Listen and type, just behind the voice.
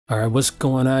Alright, what's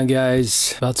going on,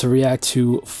 guys? About to react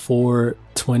to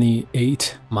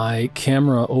 428. My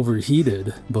camera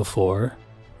overheated before.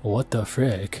 What the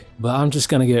frick? But I'm just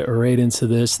gonna get right into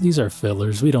this. These are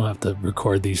fillers. We don't have to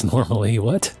record these normally.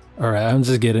 What? Alright, I'm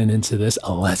just getting into this.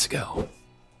 Let's go.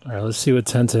 Alright, let's see what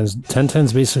Tenten's...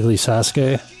 Tenten's basically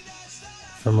Sasuke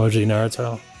from OG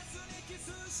Naruto.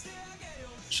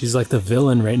 She's like the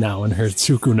villain right now in her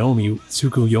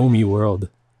Tsukuyomi world.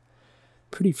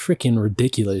 Pretty freaking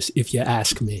ridiculous, if you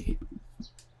ask me.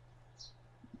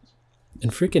 And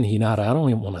freaking Hinata, I don't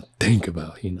even want to think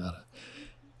about Hinata.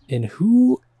 And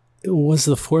who was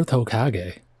the fourth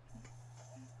Hokage?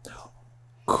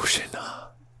 Kushina.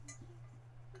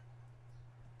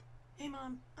 Hey,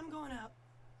 Mom, I'm going out.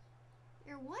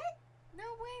 You're what? No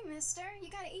way, mister. You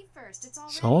gotta eat first. It's all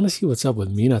So I want to see what's up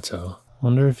with Minato.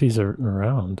 Wonder if he's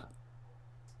around.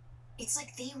 It's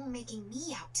like they were making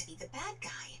me out to be the bad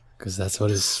guy. Because that's what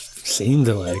it seemed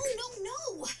like.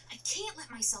 No! I can't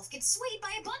let myself get swayed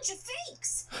by a bunch of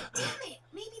fakes! Damn it!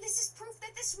 Maybe this is proof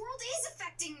that this world is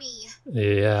affecting me!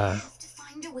 Yeah. I have to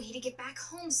find a way to get back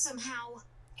home somehow.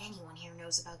 Anyone here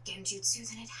knows about Genjutsu,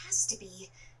 then it has to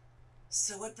be.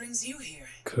 So what brings you here?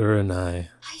 Kurenai.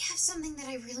 I have something that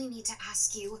I really need to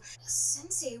ask you.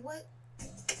 Sensei, what...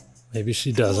 Maybe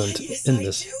she doesn't in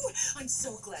this. I do. I'm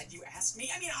so glad you asked me.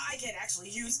 I mean, I can't actually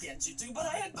use Genjutsu, but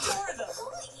I adore them.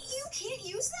 You can't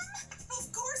use them?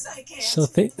 Of course I can. So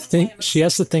she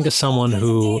has to think of someone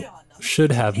who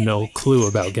should have no clue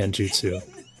about Genjutsu.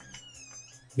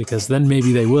 Because then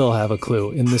maybe they will have a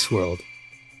clue in this world. Hey,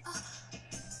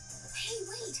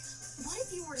 wait. What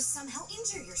if you were to somehow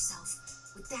injure yourself?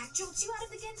 Would that jolt you out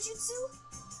of the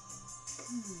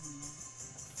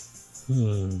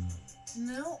Genjutsu?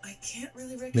 No, I can't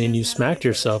really recognize. I mean, you smacked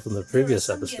yourself in the previous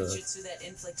episode. Genjutsu that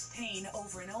inflict pain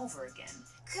over and over again.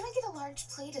 Could I get a large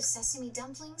plate of sesame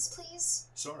dumplings, please?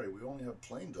 Sorry, we only have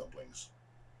plain dumplings.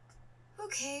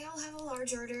 Okay, I'll have a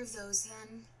large order of those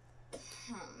then.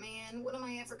 Oh man, what am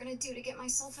I ever gonna do to get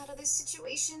myself out of this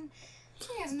situation?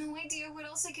 I have no idea what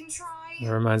else I can try. It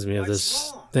reminds me of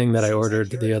this thing that I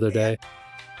ordered the other day. Huh?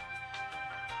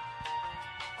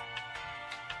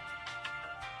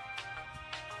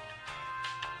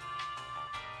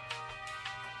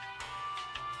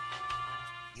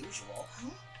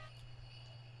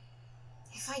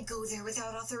 If I go there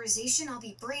without authorization, I'll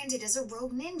be branded as a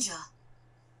rogue ninja.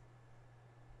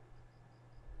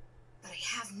 But I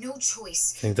have no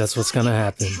choice. I think that's what's gonna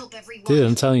happen. Dude,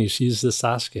 I'm telling you, she's the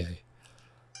Sasuke.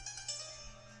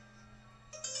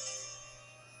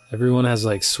 Everyone has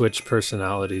like switched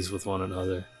personalities with one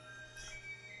another.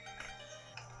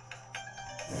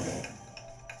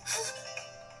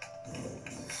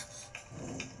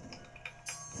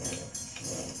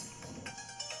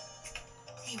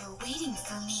 They were waiting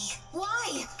for me.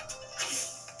 Why?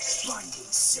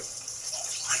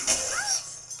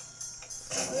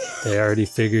 They already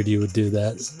figured you would do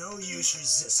that. There's no use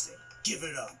resisting. Give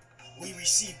it up. We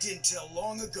received intel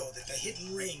long ago that the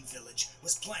Hidden Rain village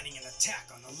was planning an attack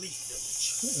on the Leaf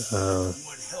village.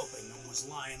 One helping them was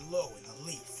lying low in the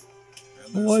Leaf.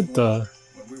 What the?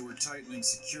 When we were tightening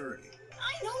security.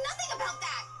 I know nothing about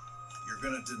that. You're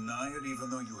gonna deny it even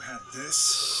though you had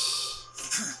this?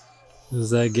 Who's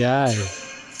that guy?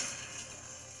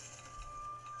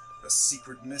 A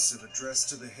secret missive addressed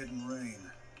to the Hidden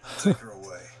Rain. Take her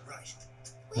away. Right.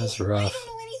 That's Wait, rough. I don't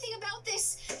know anything about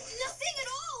this. Nothing at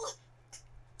all.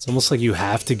 It's almost like you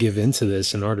have to give into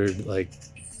this in order, like,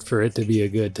 for it to be a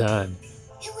good time.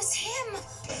 It was him.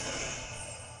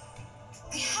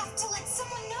 I have to let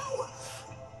someone know.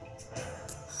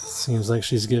 Seems like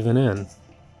she's giving in.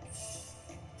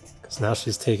 Because now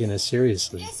she's taking it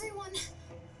seriously. Everyone,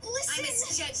 listen. I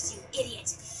misjudged you,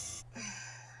 idiot.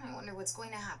 I wonder what's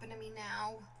going to happen to me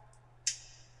now.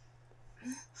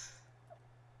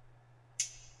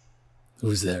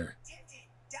 Who's there?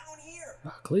 Down here.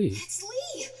 Rock Lee. It's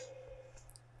Lee.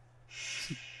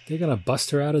 They're gonna bust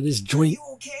her out of this joint. You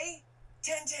okay?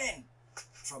 Tenten.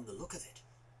 From the look of it,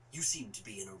 you seem to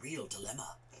be in a real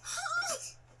dilemma.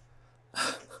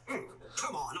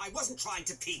 Come on, I wasn't trying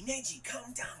to peek. Neji,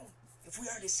 calm down. If we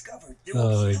are discovered, there Oh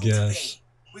will my be hell to gosh. pay.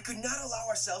 We could not allow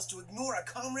ourselves to ignore a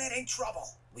comrade in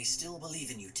trouble. We still believe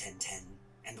in you, Tenten,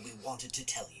 and we wanted to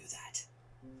tell you that.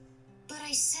 But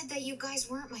I said that you guys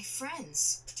weren't my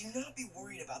friends. Do not be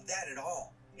worried about that at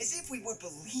all. As if we would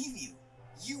believe you.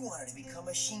 You wanted to become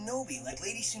a shinobi like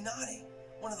Lady Tsunade,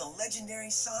 one of the legendary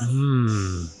Sani.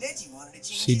 Neji wanted to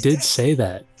change She his did destiny. say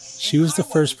that. She was the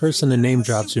first person to name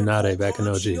drop Tsunade back in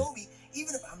OG. Shinobi,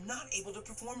 even if I'm not able to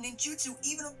perform ninjutsu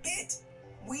even a bit.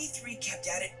 We three kept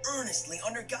at it earnestly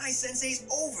under Guy Sensei's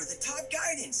over-the-top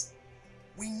guidance.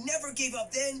 We never gave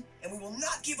up then, and we will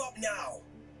not give up now.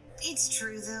 It's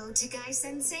true, though. To Guy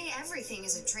Sensei, everything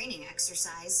is a training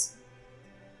exercise.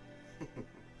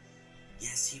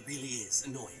 Yes, he really is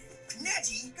annoying.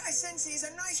 Neji, Guy Sensei is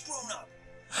a nice grown-up.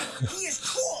 He is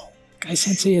cool. Guy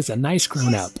Sensei is a nice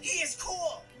grown-up. Yes, he is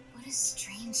cool. What a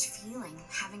strange feeling,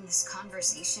 having this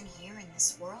conversation here in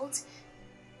this world.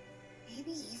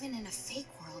 Maybe even in a fake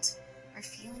world, our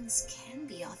feelings can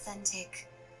be authentic.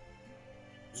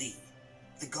 Lee,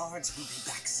 the guards will be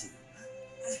back soon.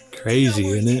 Crazy, Don't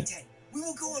worry, isn't it? Tenten. We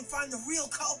will go and find the real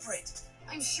culprit.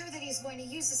 I'm sure that he's going to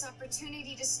use this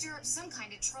opportunity to stir up some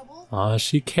kind of trouble. Aw,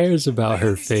 she cares about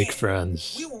her fake understand.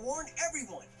 friends. We will warn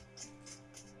everyone.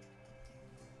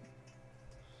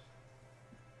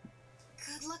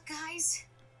 Good luck, guys.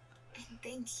 And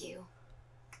thank you.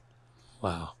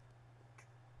 Wow.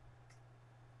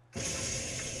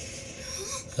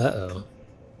 Uh-oh.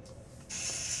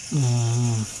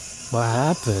 What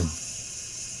happened?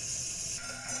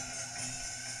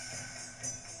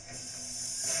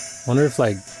 Wonder if,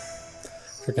 like,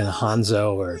 freaking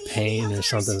Hanzo or Pain or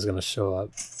something's gonna show up.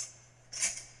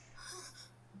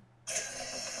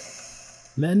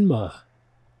 Menma.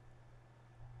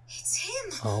 It's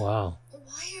him. Oh, wow.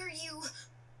 Why are you...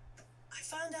 I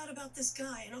found out about this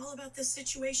guy and all about this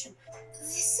situation.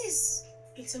 This is...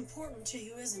 It's important to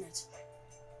you, isn't it?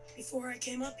 Before I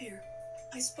came up here,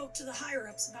 I spoke to the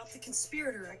higher-ups about the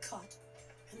conspirator I caught,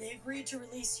 and they agreed to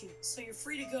release you, so you're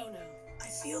free to go now. I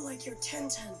feel like you're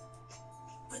Tenten,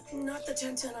 but not the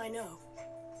Tenten I know.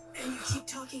 And you keep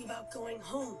talking about going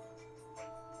home.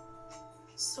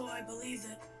 So I believe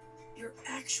that your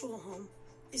actual home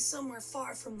is somewhere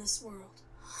far from this world.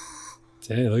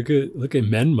 Dang, look at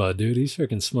Menma, dude. He's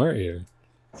freaking smart here.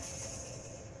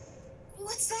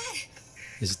 What's that?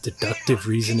 His deductive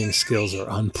reasoning skills are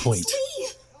on point. Lee!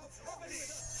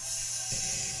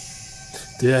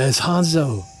 Yeah, it's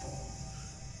Hanzo.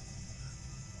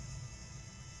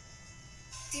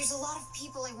 There's a lot of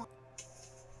people I want...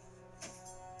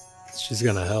 She's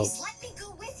gonna help. Please let me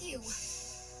go with you.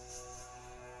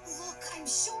 Look, I'm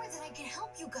sure that I can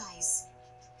help you guys.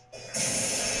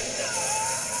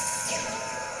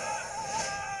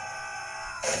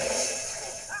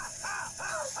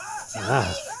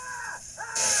 Ah,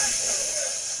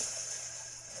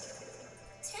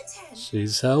 Tenten!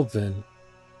 she's helping.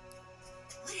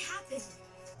 What happened?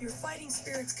 Your fighting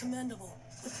spirit's commendable,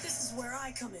 but this is where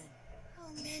I come in.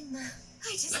 Oh, Menma,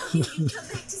 I just knew you'd come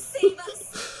back to save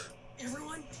us.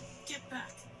 Everyone, get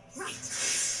back. Right.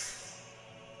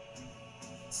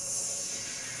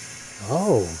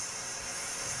 Oh.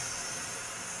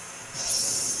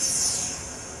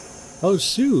 Oh,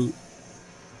 shoot.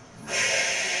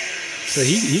 So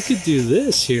he could do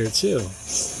this here, too.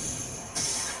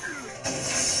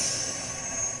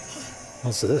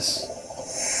 What's this?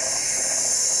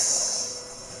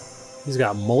 He's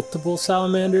got multiple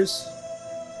salamanders?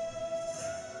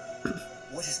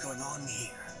 What is going on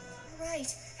here?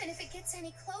 Right, and if it gets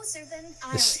any closer, then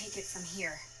I'll This- take it from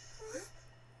here.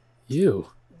 You.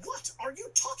 What are you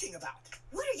talking about?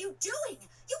 What are you doing?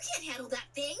 You can't handle that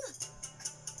thing.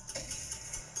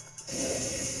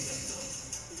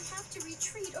 We have to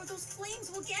retreat or those flames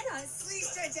will get us. Please,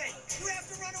 Tenten, you have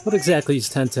to run away. What exactly is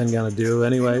Tenten gonna do,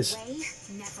 anyways? Run away?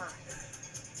 Never.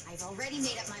 I've already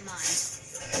made up my mind.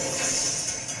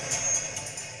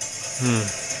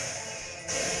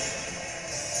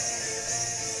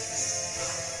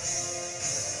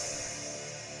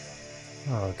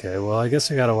 Okay, well, I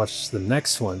guess I gotta watch the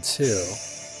next one, too.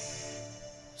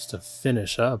 Just to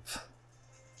finish up.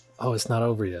 Oh, it's not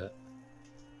over yet.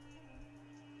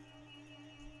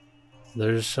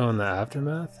 They're just showing the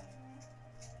aftermath?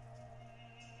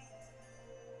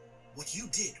 What you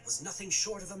did was nothing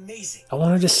short of amazing. I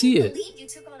wanted to see I it. believe you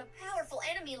took on a powerful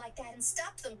enemy like that and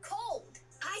stopped them cold.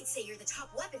 I'd say you're the top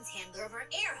weapons handler of our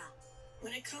era.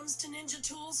 When it comes to ninja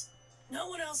tools, no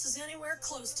one else is anywhere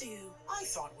close to you. I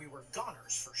thought we were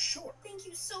goners for sure. Thank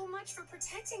you so much for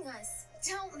protecting us.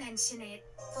 Don't mention it,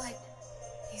 but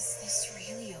is this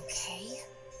really okay?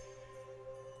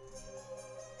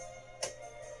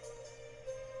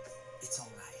 It's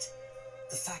all right.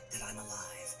 The fact that I'm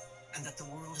alive and that the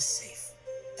world is safe,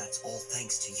 that's all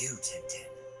thanks to you, Tenten.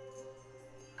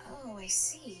 Oh, I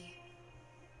see.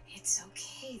 It's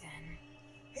okay then.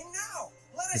 And now,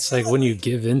 let us It's like when you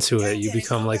celebrate. give into it, you Tenten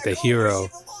become got like the back hero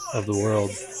ownership of the alive.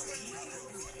 world.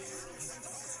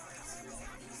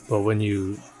 But when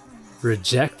you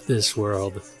reject this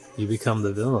world, you become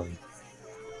the villain.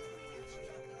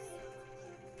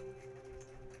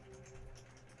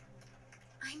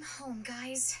 I'm home,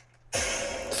 guys.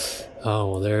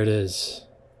 Oh, well, there it is.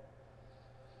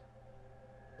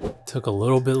 Took a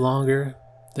little bit longer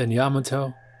than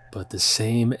Yamato, but the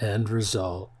same end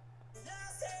result.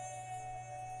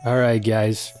 Alright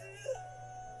guys,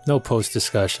 no post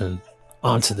discussion,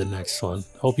 on to the next one.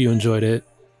 Hope you enjoyed it.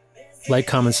 Like,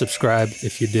 comment, subscribe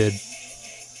if you did,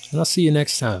 and I'll see you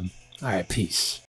next time. Alright, peace.